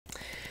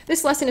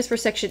This lesson is for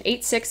section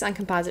 8.6 on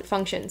composite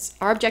functions.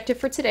 Our objective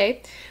for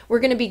today, we're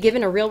going to be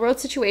given a real-world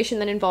situation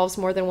that involves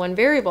more than one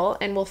variable,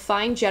 and we'll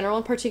find general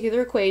and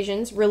particular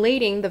equations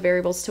relating the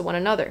variables to one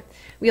another.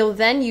 We'll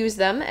then use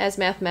them as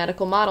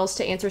mathematical models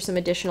to answer some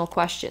additional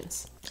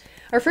questions.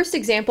 Our first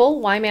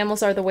example, why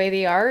mammals are the way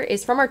they are,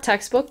 is from our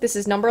textbook. This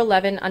is number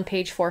 11 on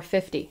page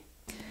 450.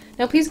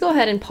 Now please go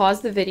ahead and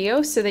pause the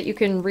video so that you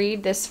can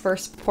read this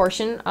first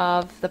portion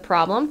of the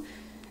problem,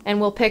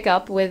 and we'll pick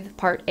up with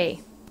part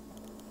A.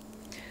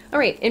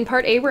 Alright, in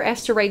part A we're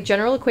asked to write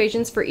general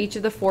equations for each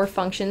of the four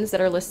functions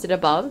that are listed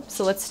above.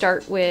 So let's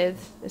start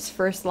with this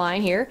first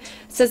line here.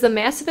 It says the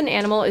mass of an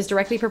animal is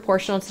directly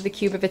proportional to the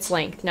cube of its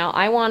length. Now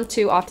I want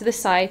to, off to the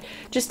side,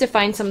 just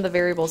define some of the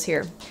variables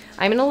here.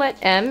 I'm going to let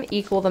m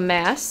equal the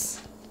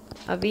mass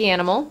of the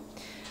animal.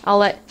 I'll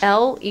let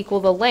L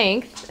equal the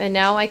length, and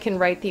now I can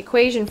write the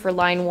equation for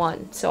line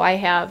 1. So I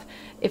have,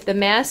 if the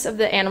mass of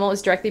the animal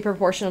is directly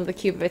proportional to the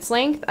cube of its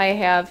length, I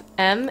have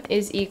m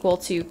is equal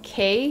to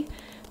k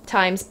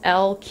times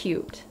L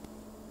cubed.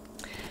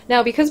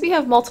 Now because we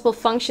have multiple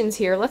functions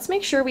here, let's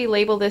make sure we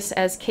label this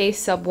as k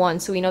sub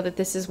 1 so we know that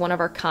this is one of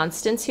our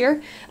constants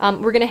here.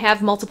 We're going to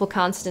have multiple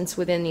constants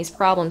within these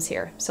problems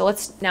here. So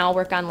let's now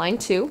work on line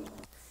 2.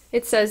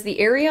 It says the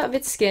area of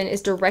its skin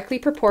is directly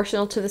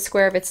proportional to the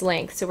square of its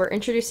length. So we're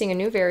introducing a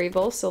new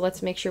variable, so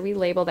let's make sure we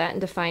label that and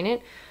define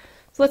it.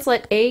 So let's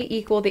let A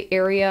equal the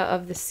area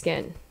of the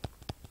skin.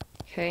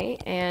 Okay,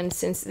 and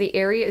since the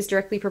area is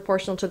directly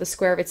proportional to the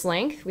square of its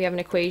length, we have an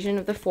equation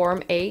of the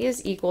form A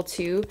is equal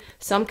to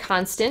some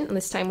constant, and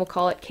this time we'll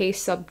call it k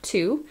sub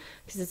 2,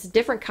 because it's a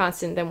different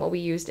constant than what we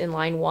used in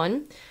line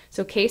 1.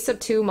 So k sub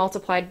 2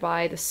 multiplied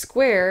by the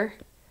square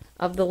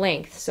of the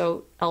length,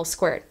 so L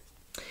squared.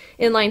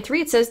 In line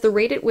 3 it says the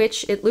rate at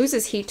which it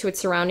loses heat to its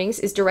surroundings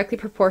is directly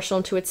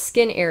proportional to its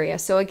skin area.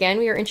 So again,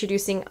 we are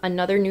introducing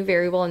another new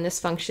variable in this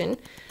function.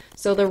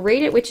 So the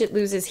rate at which it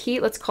loses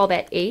heat, let's call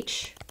that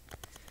h.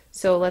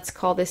 So let's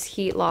call this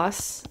heat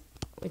loss,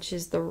 which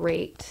is the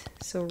rate.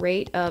 So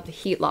rate of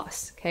heat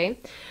loss, okay?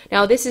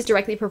 Now this is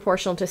directly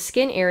proportional to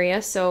skin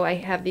area, so I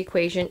have the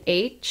equation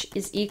h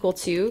is equal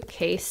to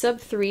k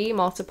sub 3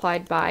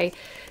 multiplied by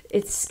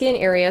its skin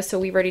area, so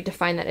we've already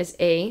defined that as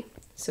A,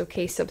 so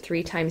k sub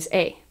 3 times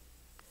A.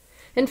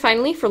 And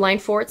finally, for line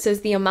 4, it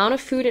says the amount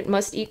of food it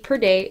must eat per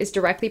day is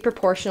directly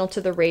proportional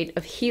to the rate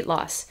of heat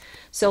loss.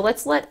 So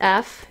let's let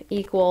f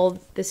equal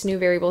this new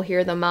variable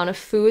here, the amount of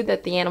food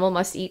that the animal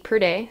must eat per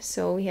day.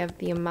 So we have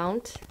the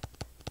amount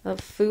of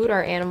food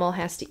our animal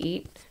has to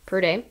eat per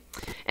day.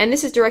 And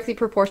this is directly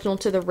proportional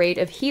to the rate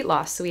of heat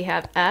loss. So we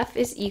have f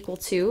is equal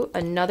to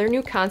another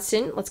new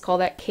constant, let's call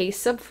that k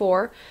sub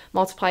 4,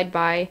 multiplied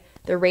by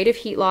the rate of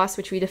heat loss,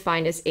 which we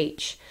defined as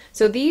h.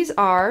 So these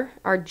are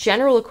our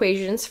general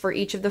equations for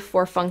each of the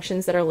four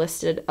functions that are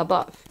listed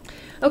above.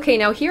 Okay,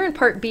 now here in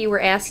part B we're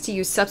asked to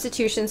use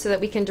substitution so that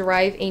we can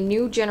derive a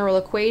new general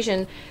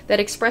equation that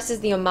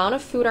expresses the amount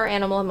of food our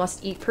animal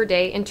must eat per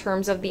day in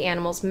terms of the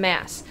animal's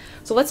mass.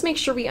 So let's make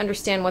sure we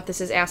understand what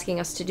this is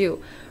asking us to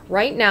do.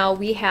 Right now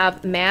we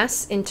have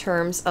mass in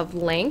terms of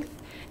length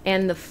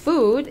and the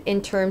food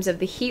in terms of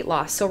the heat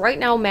loss. So right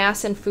now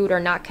mass and food are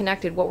not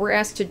connected. What we're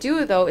asked to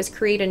do though is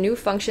create a new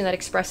function that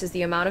expresses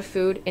the amount of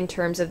food in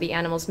terms of the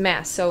animal's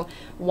mass. So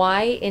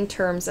y in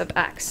terms of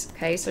x.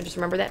 Okay, so just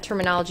remember that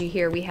terminology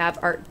here. We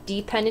have our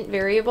dependent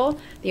variable,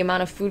 the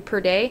amount of food per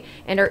day,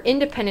 and our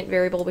independent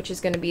variable, which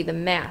is going to be the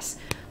mass.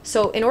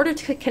 So in order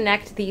to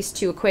connect these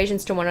two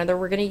equations to one another,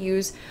 we're going to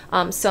use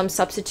some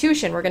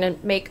substitution. We're going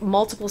to make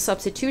multiple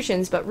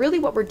substitutions, but really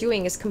what we're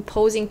doing is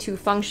composing two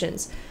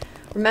functions.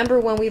 Remember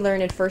when we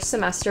learned in first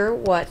semester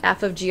what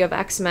f of g of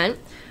x meant?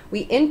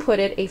 We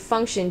inputted a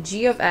function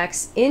g of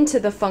x into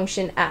the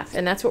function f,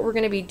 and that's what we're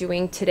going to be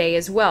doing today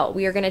as well.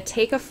 We are going to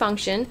take a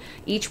function,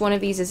 each one of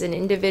these is an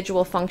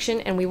individual function,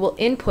 and we will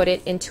input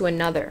it into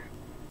another.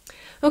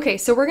 Okay,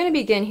 so we're going to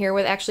begin here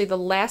with actually the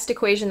last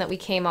equation that we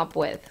came up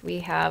with.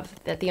 We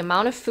have that the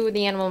amount of food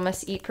the animal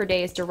must eat per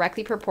day is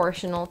directly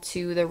proportional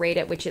to the rate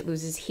at which it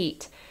loses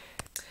heat.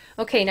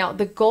 Okay, now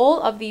the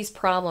goal of these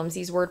problems,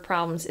 these word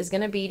problems, is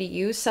going to be to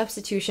use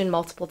substitution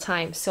multiple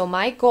times. So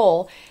my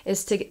goal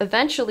is to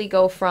eventually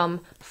go from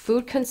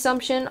food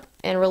consumption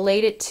and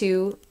relate it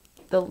to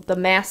the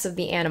mass of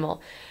the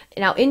animal.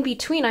 Now in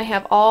between I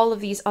have all of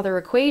these other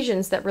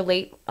equations that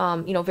relate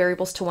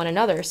variables to one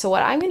another. So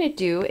what I'm going to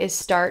do is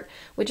start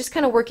with just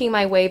kind of working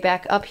my way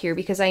back up here,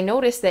 because I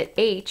notice that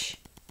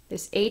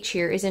this h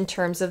here is in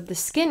terms of the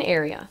skin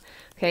area.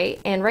 Okay,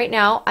 and right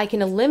now I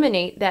can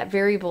eliminate that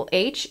variable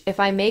h. If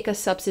I make a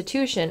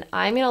substitution,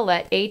 I'm going to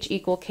let h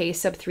equal k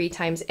sub 3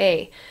 times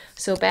a.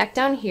 So back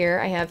down here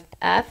I have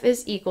f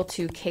is equal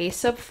to k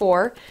sub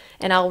 4,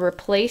 and I'll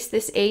replace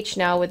this h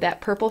now with that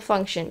purple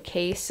function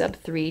k sub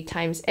 3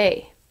 times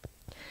a.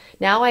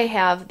 Now I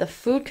have the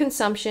food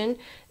consumption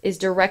is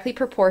directly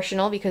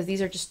proportional, because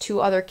these are just two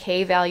other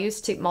k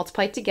values to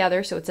multiply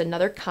together, so it's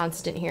another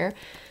constant here.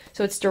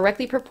 So it's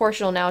directly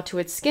proportional now to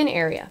its skin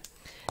area.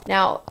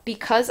 Now,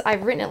 because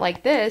I've written it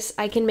like this,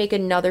 I can make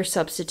another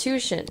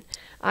substitution.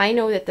 I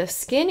know that the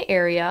skin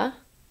area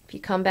if you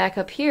come back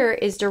up here,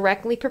 is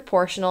directly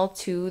proportional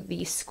to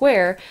the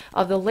square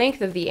of the length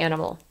of the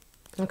animal.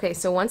 Okay,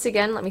 so once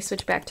again, let me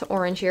switch back to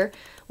orange here.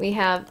 We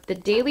have the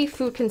daily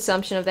food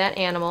consumption of that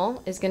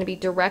animal is going to be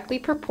directly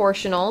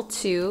proportional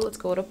to, let's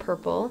go to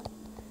purple,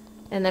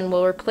 and then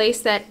we'll replace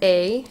that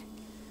A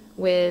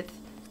with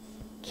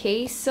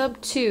K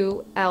sub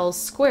 2 L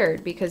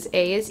squared, because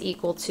A is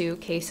equal to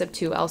K sub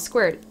 2 L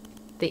squared.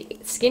 The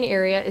skin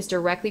area is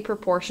directly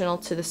proportional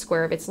to the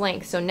square of its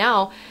length. So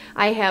now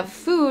I have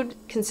food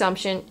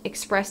consumption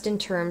expressed in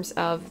terms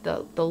of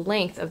the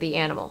length of the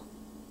animal.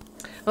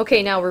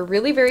 Okay, now we're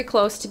really very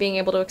close to being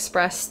able to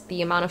express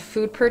the amount of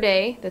food per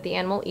day that the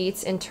animal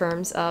eats in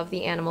terms of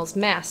the animal's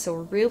mass. So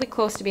we're really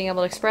close to being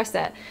able to express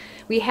that.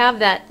 We have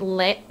that the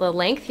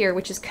length here,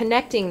 which is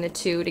connecting the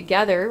two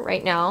together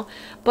right now,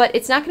 but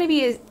it's not going to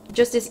be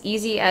just as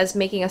easy as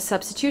making a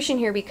substitution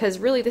here, because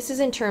really this is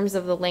in terms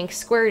of the length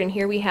squared, and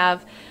here we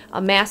have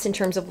a mass in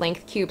terms of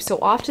length cubed. So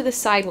off to the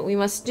side, what we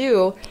must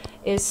do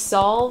is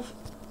solve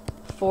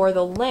for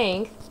the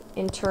length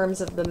in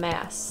terms of the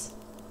mass.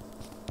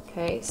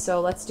 Okay, so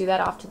let's do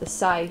that off to the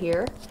side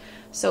here.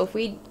 So if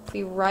we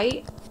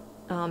write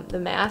the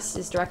mass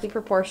is directly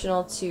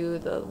proportional to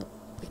the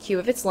cube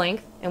of its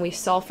length, and we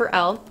solve for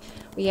L,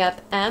 we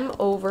have m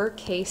over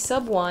k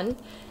sub 1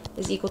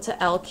 is equal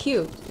to L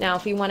cubed. Now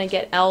if we want to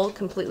get L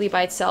completely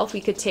by itself,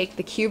 we could take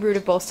the cube root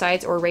of both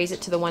sides or raise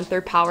it to the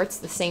 1/3 power. It's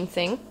the same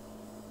thing.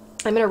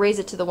 I'm going to raise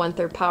it to the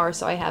 1/3 power,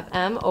 so I have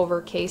m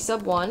over k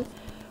sub 1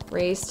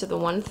 raised to the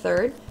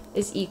 1/3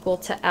 is equal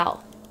to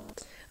L.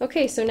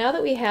 Okay, so now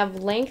that we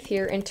have length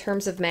here in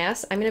terms of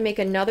mass, I'm going to make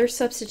another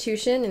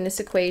substitution in this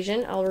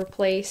equation. I'll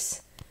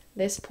replace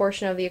this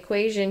portion of the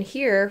equation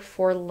here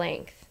for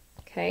length.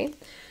 Okay,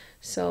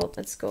 so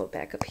let's go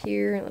back up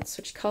here and let's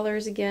switch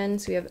colors again.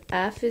 So we have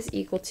F is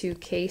equal to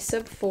K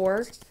sub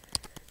 4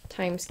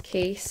 times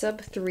K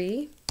sub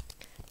 3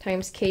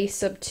 times K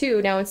sub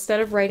 2. Now instead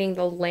of writing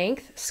the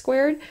length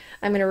squared,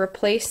 I'm going to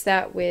replace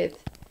that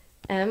with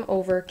m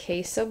over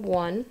K sub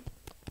 1.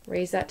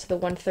 Raise that to the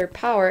 1/3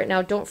 power.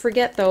 Now don't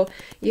forget though,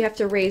 you have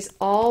to raise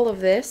all of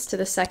this to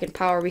the 2nd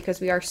power because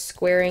we are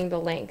squaring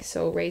the length.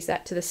 So raise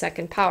that to the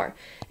 2nd power.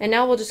 And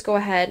now we'll just go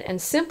ahead and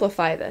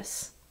simplify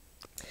this.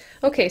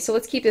 Okay, so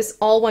let's keep this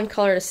all one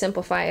color to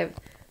simplify. I have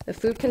the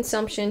food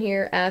consumption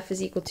here, F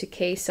is equal to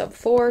K sub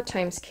 4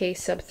 times K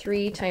sub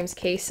 3 times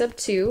K sub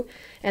 2.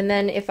 And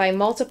then if I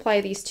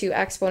multiply these two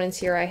exponents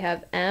here, I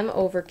have m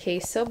over K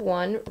sub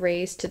 1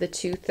 raised to the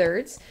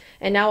 2/3.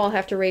 And now I'll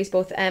have to raise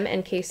both m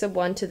and K sub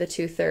 1 to the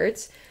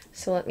 2/3.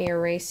 So let me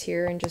erase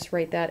here and just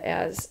write that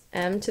as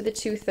m to the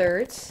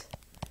 2/3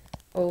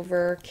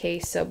 over K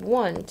sub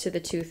 1 to the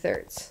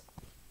 2/3.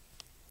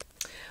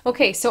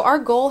 Okay, so our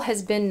goal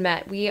has been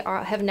met. We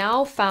have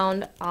now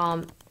found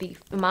the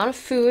amount of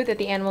food that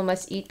the animal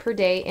must eat per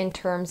day in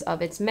terms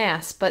of its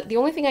mass. But the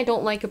only thing I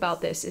don't like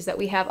about this is that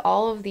we have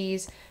all of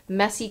these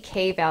messy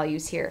k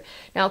values here.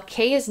 Now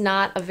k is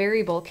not a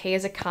variable, k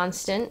is a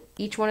constant.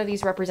 Each one of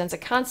these represents a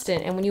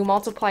constant, and when you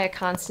multiply a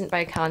constant by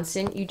a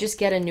constant, you just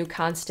get a new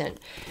constant.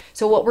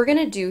 So what we're going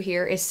to do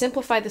here is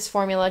simplify this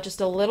formula just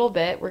a little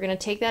bit. We're going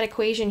to take that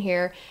equation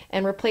here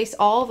and replace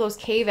all of those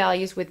k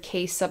values with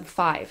k sub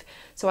 5.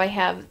 So I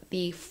have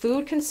the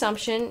food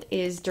consumption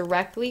is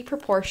directly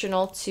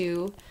proportional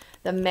to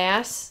the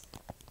mass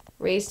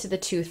raised to the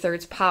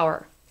 2/3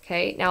 power.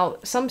 Okay, now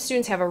some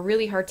students have a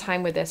really hard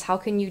time with this. How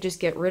can you just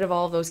get rid of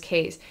all of those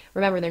k's?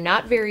 Remember, they're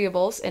not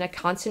variables, and a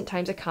constant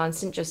times a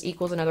constant just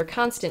equals another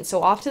constant.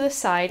 So off to the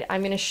side,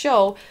 I'm going to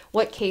show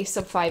what k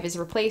sub 5 is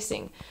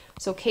replacing.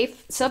 So k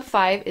sub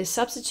 5 is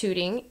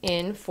substituting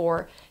in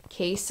for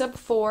k sub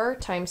 4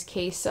 times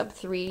k sub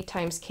 3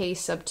 times k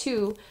sub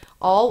 2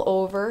 all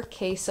over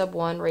k sub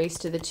 1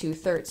 raised to the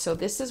 2/3. So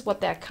this is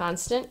what that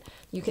constant,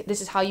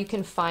 this is how you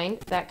can find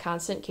that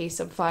constant k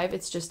sub 5.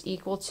 It's just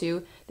equal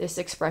to this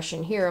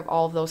expression here of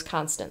all of those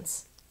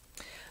constants.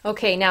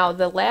 Okay, now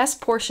the last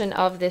portion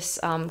of this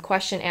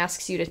question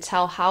asks you to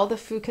tell how the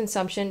food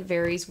consumption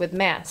varies with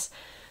mass.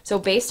 So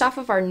based off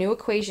of our new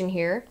equation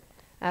here,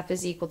 F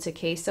is equal to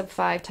k sub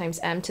 5 times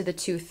m to the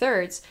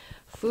 2/3,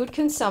 food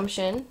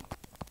consumption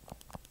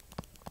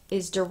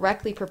is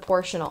directly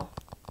proportional.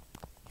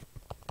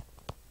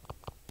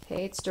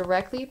 Okay, it's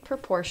directly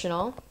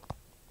proportional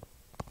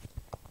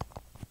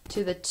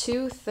to the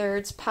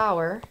 2/3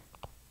 power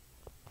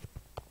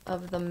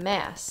of the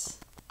mass.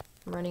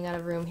 I'm running out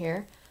of room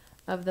here.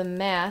 Of the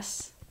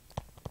mass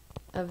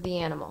of the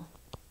animal.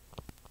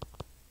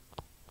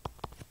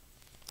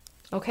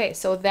 Okay,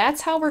 so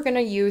that's how we're going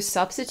to use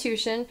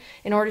substitution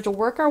in order to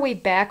work our way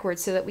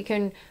backwards so that we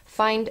can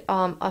find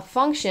a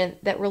function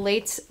that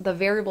relates the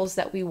variables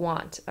that we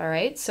want. All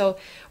right, so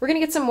we're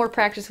going to get some more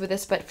practice with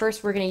this, but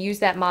first we're going to use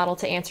that model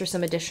to answer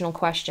some additional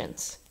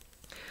questions.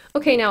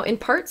 Okay, now in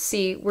part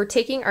C, we're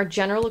taking our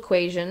general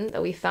equation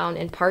that we found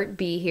in part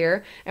B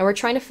here, and we're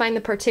trying to find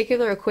the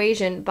particular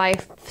equation by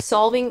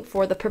solving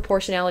for the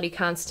proportionality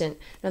constant.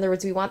 In other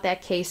words, we want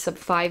that k sub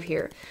 5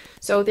 here.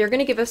 So they're going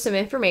to give us some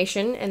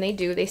information, and they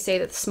do. They say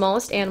that the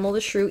smallest animal,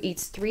 the shrew,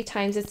 eats 3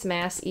 times its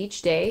mass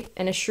each day,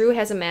 and a shrew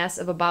has a mass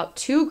of about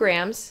 2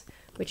 grams,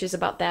 which is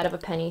about that of a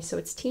penny, so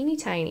it's teeny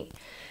tiny.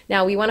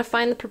 Now we want to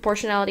find the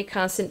proportionality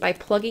constant by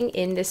plugging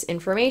in this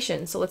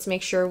information. So let's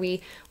make sure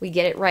we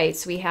get it right.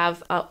 So we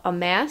have a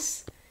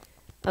mass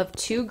of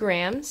 2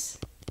 grams,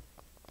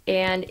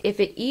 and if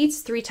it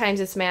eats 3 times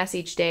its mass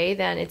each day,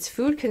 then its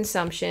food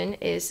consumption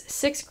is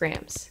 6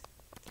 grams.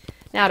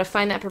 Now to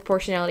find that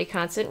proportionality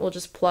constant, we'll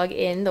just plug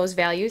in those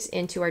values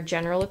into our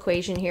general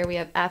equation here. We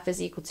have F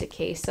is equal to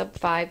k sub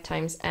 5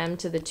 times m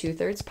to the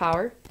 2/3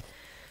 power.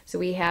 So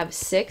we have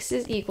 6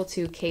 is equal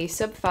to k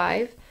sub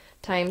 5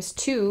 times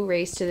 2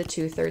 raised to the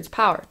 2/3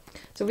 power.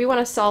 So if we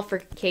want to solve for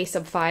k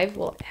sub 5,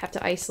 we'll have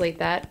to isolate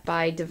that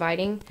by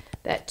dividing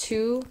that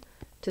 2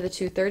 to the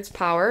 2/3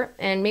 power,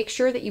 and make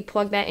sure that you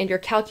plug that into your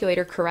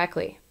calculator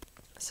correctly.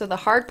 So the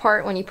hard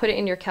part when you put it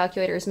in your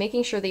calculator is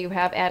making sure that you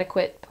have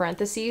adequate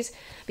parentheses,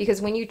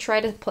 because when you try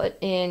to put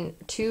in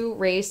 2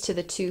 raised to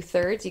the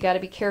 2/3, you got to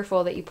be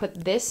careful that you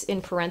put this in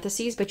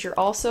parentheses, but you're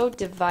also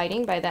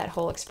dividing by that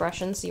whole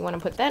expression, so you want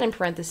to put that in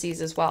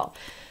parentheses as well.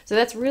 So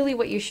that's really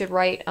what you should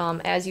write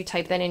as you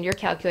type that in your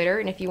calculator.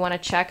 And if you want to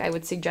check, I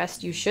would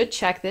suggest you should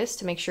check this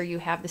to make sure you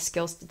have the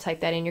skills to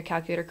type that in your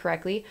calculator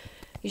correctly.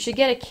 You should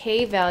get a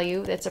k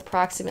value that's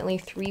approximately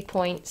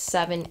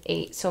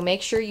 3.78. So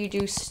make sure you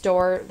do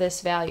store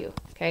this value.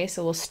 Okay,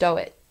 so we'll stow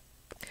it.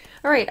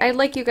 All right, I'd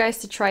like you guys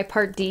to try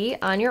part D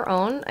on your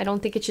own. I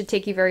don't think it should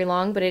take you very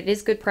long, but it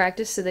is good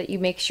practice so that you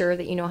make sure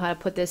that you know how to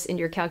put this into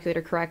your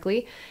calculator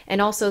correctly,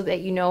 and also that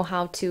you know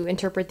how to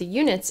interpret the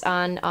units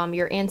on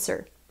your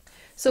answer.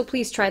 So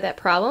please try that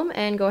problem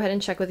and go ahead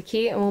and check with the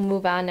key, and we'll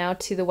move on now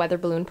to the weather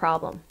balloon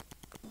problem.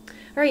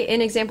 All right,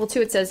 in example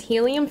 2, it says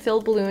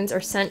helium-filled balloons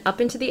are sent up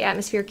into the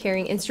atmosphere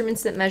carrying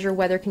instruments that measure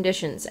weather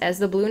conditions. As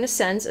the balloon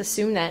ascends,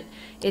 assume that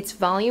its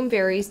volume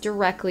varies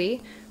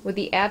directly with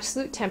the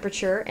absolute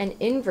temperature and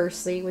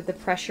inversely with the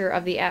pressure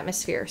of the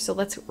atmosphere. So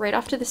let's write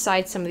off to the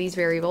side some of these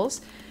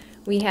variables.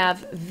 We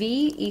have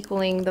V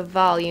equaling the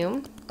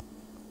volume.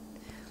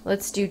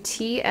 Let's do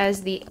T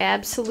as the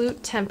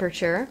absolute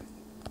temperature.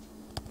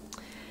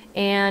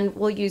 And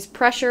we'll use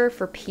pressure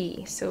for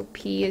P. So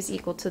P is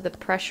equal to the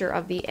pressure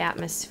of the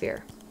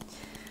atmosphere.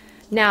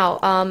 Now,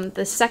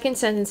 the second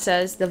sentence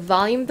says the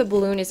volume of the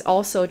balloon is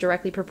also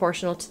directly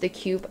proportional to the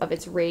cube of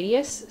its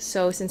radius.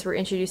 So since we're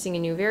introducing a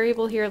new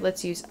variable here,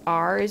 let's use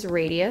R as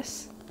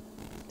radius.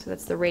 So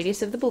that's the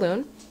radius of the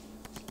balloon.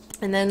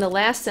 And then the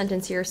last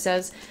sentence here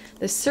says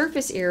the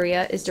surface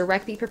area is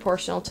directly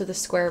proportional to the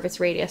square of its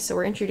radius. So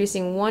we're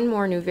introducing one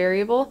more new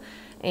variable,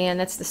 and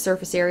that's the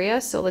surface area.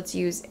 So let's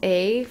use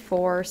A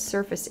for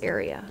surface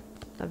area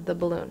of the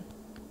balloon.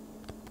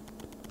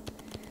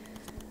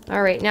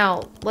 All right,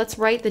 now let's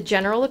write the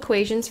general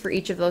equations for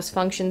each of those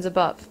functions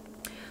above.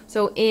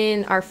 So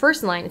in our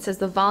first line, it says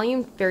the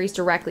volume varies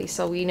directly.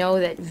 So we know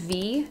that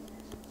V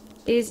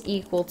is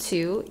equal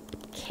to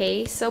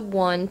K sub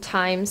 1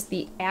 times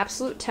the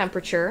absolute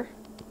temperature.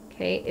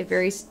 Okay, it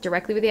varies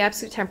directly with the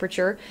absolute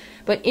temperature,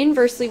 but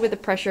inversely with the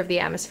pressure of the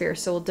atmosphere.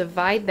 So we'll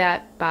divide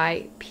that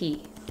by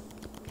P.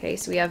 Okay,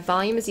 so we have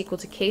volume is equal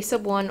to K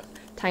sub 1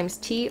 times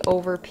T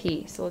over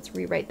P. So let's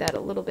rewrite that a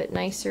little bit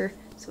nicer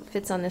so it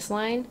fits on this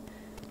line.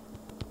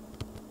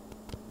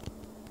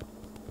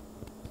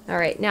 All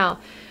right, now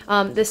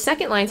the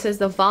second line says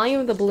the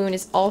volume of the balloon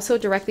is also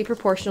directly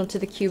proportional to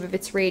the cube of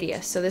its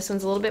radius. So this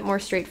one's a little bit more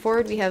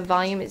straightforward. We have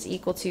volume is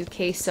equal to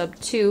K sub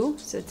 2,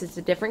 so it's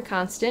a different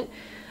constant,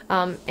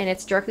 and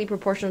it's directly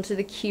proportional to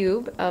the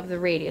cube of the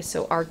radius,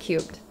 so R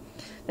cubed.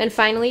 Then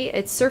finally,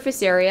 its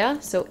surface area,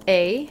 so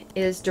A,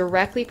 is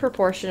directly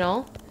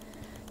proportional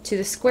to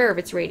the square of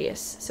its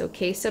radius. So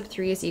K sub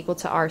 3 is equal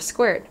to R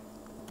squared.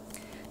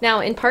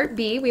 Now in part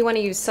B, we want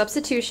to use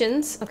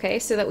substitutions, okay,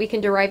 so that we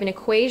can derive an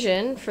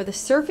equation for the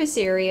surface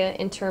area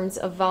in terms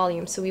of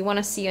volume. So we want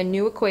to see a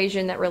new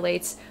equation that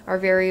relates our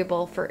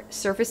variable for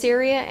surface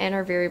area and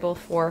our variable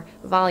for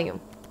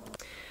volume.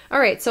 All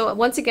right, so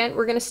once again,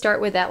 we're going to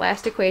start with that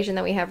last equation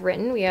that we have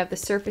written. We have the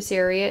surface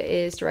area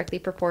is directly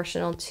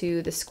proportional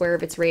to the square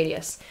of its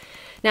radius.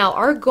 Now,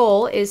 our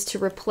goal is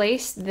to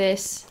replace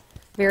this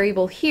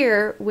variable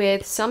here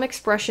with some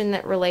expression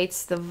that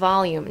relates the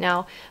volume.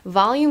 Now,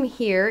 volume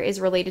here is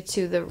related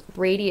to the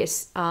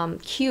radius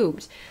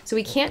cubed. So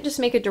we can't just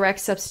make a direct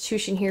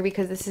substitution here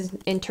because this is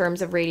in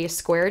terms of radius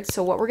squared.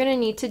 So what we're going to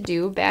need to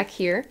do back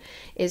here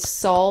is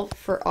solve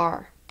for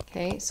R.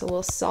 Okay, so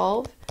we'll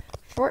solve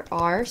for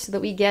R so that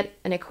we get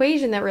an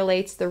equation that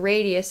relates the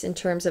radius in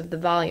terms of the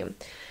volume.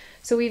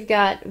 So we've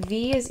got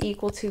V is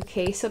equal to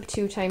K sub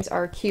 2 times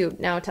R cubed.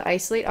 Now to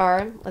isolate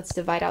R, let's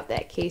divide out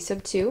that K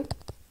sub 2.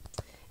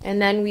 And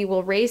then we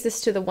will raise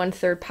this to the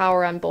 1/3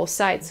 power on both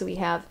sides. So we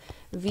have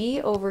V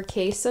over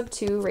K sub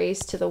 2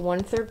 raised to the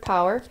 1/3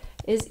 power.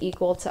 is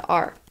equal to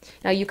r.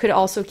 Now you could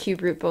also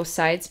cube root both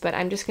sides, but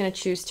I'm just going to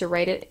choose to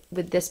write it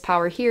with this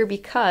power here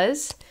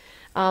because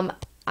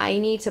I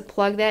need to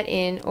plug that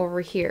in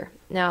over here.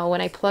 Now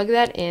when I plug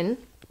that in,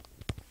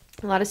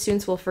 a lot of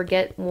students will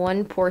forget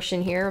one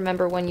portion here.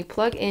 Remember, when you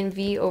plug in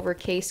v over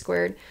k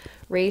squared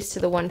raised to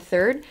the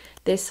 1/3,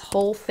 this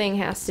whole thing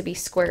has to be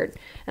squared.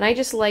 And I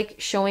just like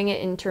showing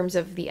it in terms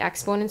of the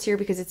exponents here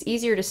because it's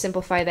easier to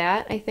simplify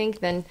that, I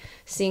think, than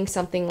seeing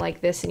something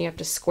like this and you have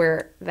to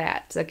square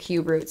that, the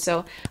cube root.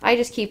 So I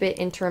just keep it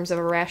in terms of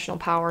a rational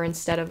power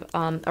instead of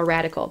a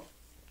radical.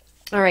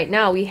 All right,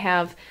 now we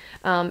have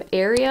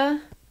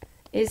area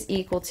is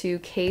equal to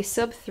k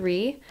sub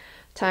 3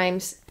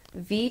 times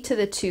v to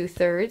the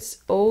 2/3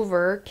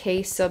 over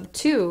k sub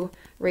 2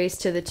 raised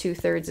to the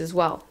 2/3 as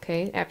well,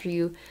 okay? After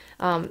you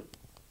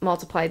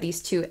multiply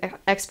these two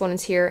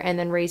exponents here and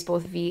then raise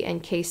both v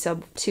and k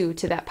sub 2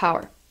 to that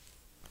power.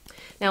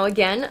 Now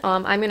again,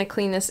 I'm going to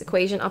clean this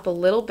equation up a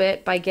little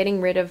bit by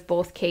getting rid of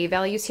both k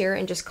values here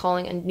and just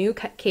calling a new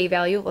k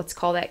value. Let's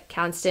call that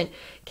constant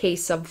k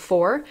sub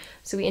 4.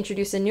 So we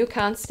introduce a new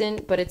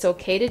constant, but it's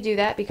okay to do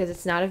that because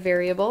it's not a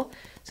variable.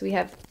 So we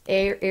have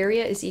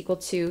area is equal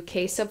to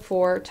k sub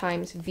 4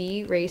 times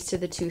v raised to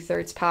the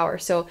 2/3 power.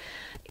 So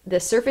the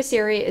surface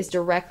area is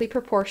directly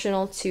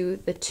proportional to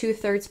the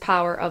 2/3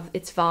 power of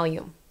its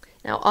volume.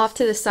 Now off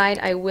to the side,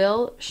 I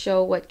will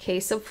show what k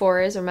sub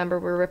 4 is. Remember,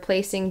 we're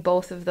replacing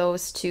both of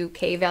those two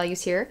k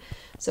values here.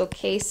 So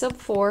k sub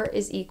 4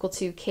 is equal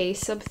to k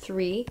sub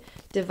 3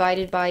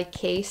 divided by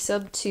k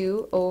sub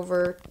 2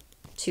 over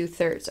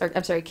 2/3, or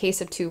I'm sorry, k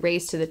sub 2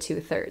 raised to the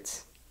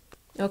 2/3.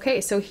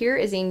 Okay, so here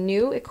is a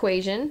new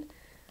equation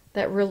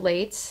that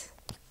relates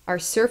our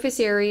surface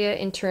area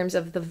in terms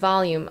of the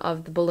volume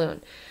of the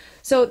balloon.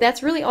 So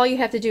that's really all you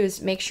have to do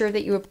is make sure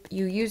that you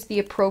use the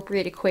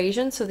appropriate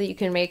equation so that you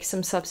can make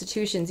some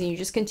substitutions, and you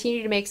just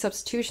continue to make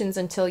substitutions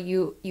until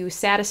you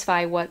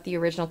satisfy what the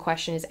original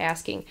question is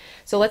asking.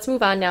 So let's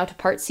move on now to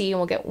part C, and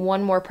we'll get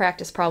one more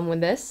practice problem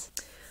with this.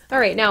 All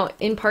right, now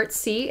in part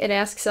C, it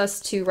asks us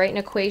to write an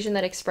equation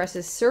that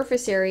expresses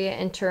surface area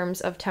in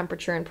terms of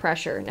temperature and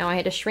pressure. Now I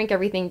had to shrink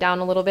everything down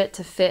a little bit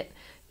to fit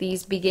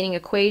these beginning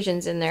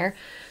equations in there.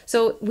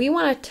 So we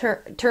want to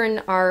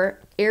turn our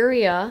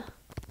area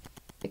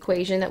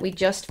equation that we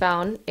just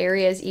found,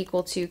 area is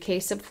equal to k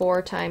sub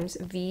 4 times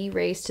v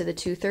raised to the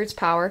 2/3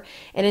 power,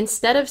 and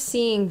instead of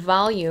seeing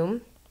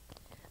volume,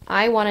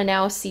 I want to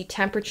now see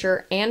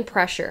temperature and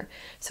pressure.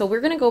 So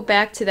we're going to go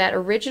back to that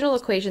original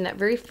equation, that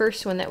very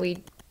first one that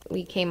we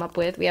came up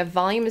with. We have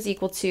volume is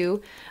equal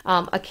to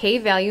a k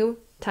value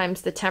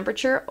times the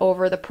temperature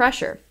over the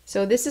pressure.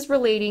 So this is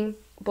relating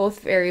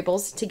both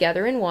variables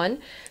together in one.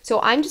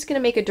 So I'm just going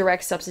to make a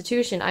direct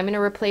substitution. I'm going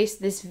to replace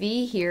this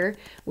v here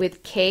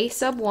with k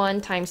sub 1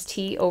 times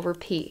t over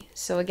p.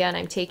 So again,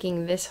 I'm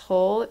taking this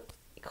whole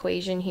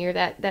equation here,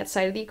 that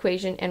side of the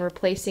equation, and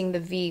replacing the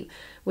v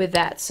with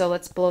that. So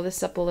let's blow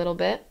this up a little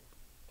bit.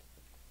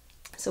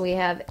 So we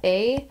have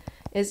a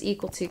is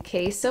equal to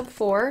k sub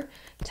 4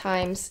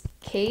 times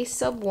k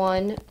sub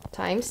 1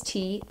 times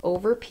t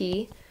over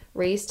p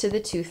raised to the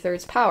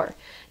 2/3 power.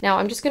 Now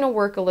I'm just going to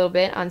work a little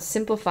bit on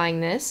simplifying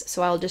this.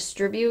 So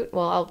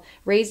I'll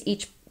raise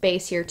each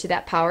base here to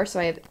that power. So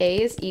I have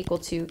a is equal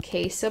to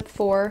k sub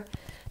 4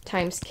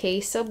 times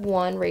k sub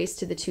 1 raised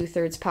to the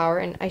 2/3 power.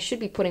 And I should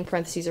be putting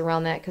parentheses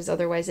around that because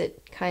otherwise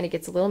it kind of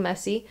gets a little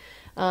messy.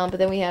 But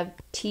then we have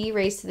t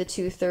raised to the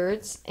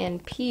 2/3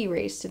 and p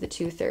raised to the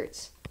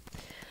 2/3.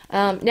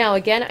 Now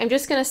again, I'm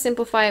just going to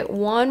simplify it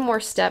one more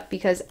step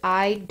because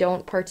I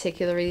don't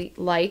particularly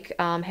like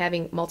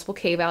having multiple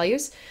k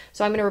values.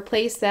 So I'm going to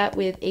replace that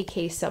with a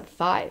k sub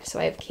 5. So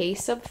I have k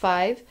sub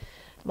 5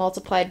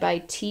 multiplied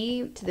by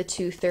t to the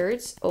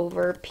 2/3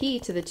 over p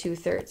to the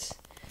 2/3.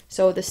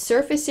 So the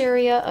surface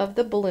area of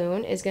the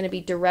balloon is going to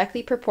be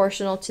directly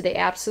proportional to the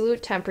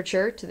absolute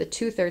temperature, to the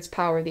 2/3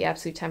 power of the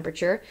absolute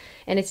temperature,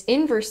 and it's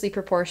inversely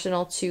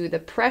proportional to the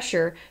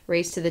pressure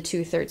raised to the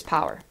 2/3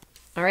 power.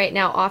 All right,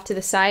 now off to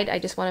the side, I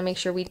just want to make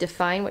sure we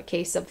define what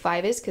k sub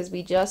 5 is because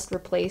we just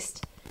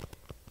replaced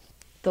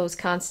those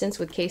constants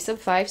with k sub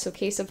 5. So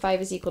k sub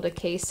 5 is equal to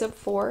k sub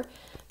 4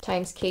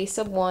 times k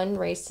sub 1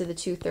 raised to the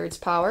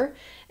 2/3 power.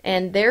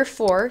 And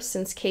therefore,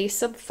 since k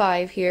sub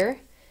 5 here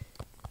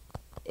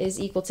is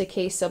equal to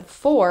k sub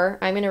 4,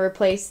 I'm going to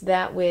replace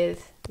that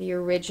with the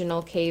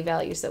original k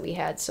values that we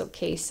had. So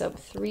k sub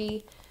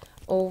 3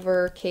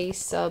 over k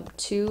sub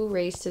 2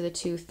 raised to the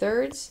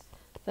 2/3,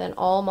 then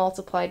all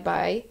multiplied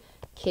by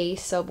k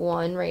sub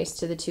 1 raised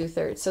to the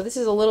 2/3. So this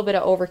is a little bit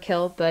of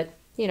overkill, but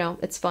you know,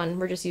 it's fun.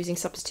 We're just using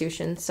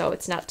substitution, so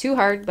it's not too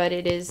hard, but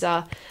it is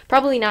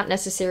probably not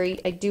necessary.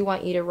 I do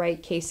want you to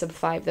write k sub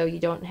 5, though. You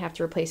don't have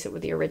to replace it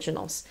with the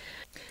originals.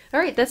 All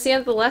right, that's the end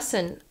of the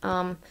lesson.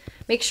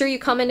 Make sure you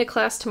come into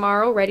class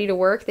tomorrow ready to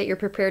work, that you're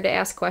prepared to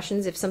ask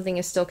questions if something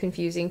is still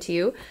confusing to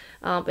you.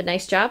 But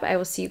nice job. I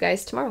will see you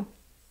guys tomorrow.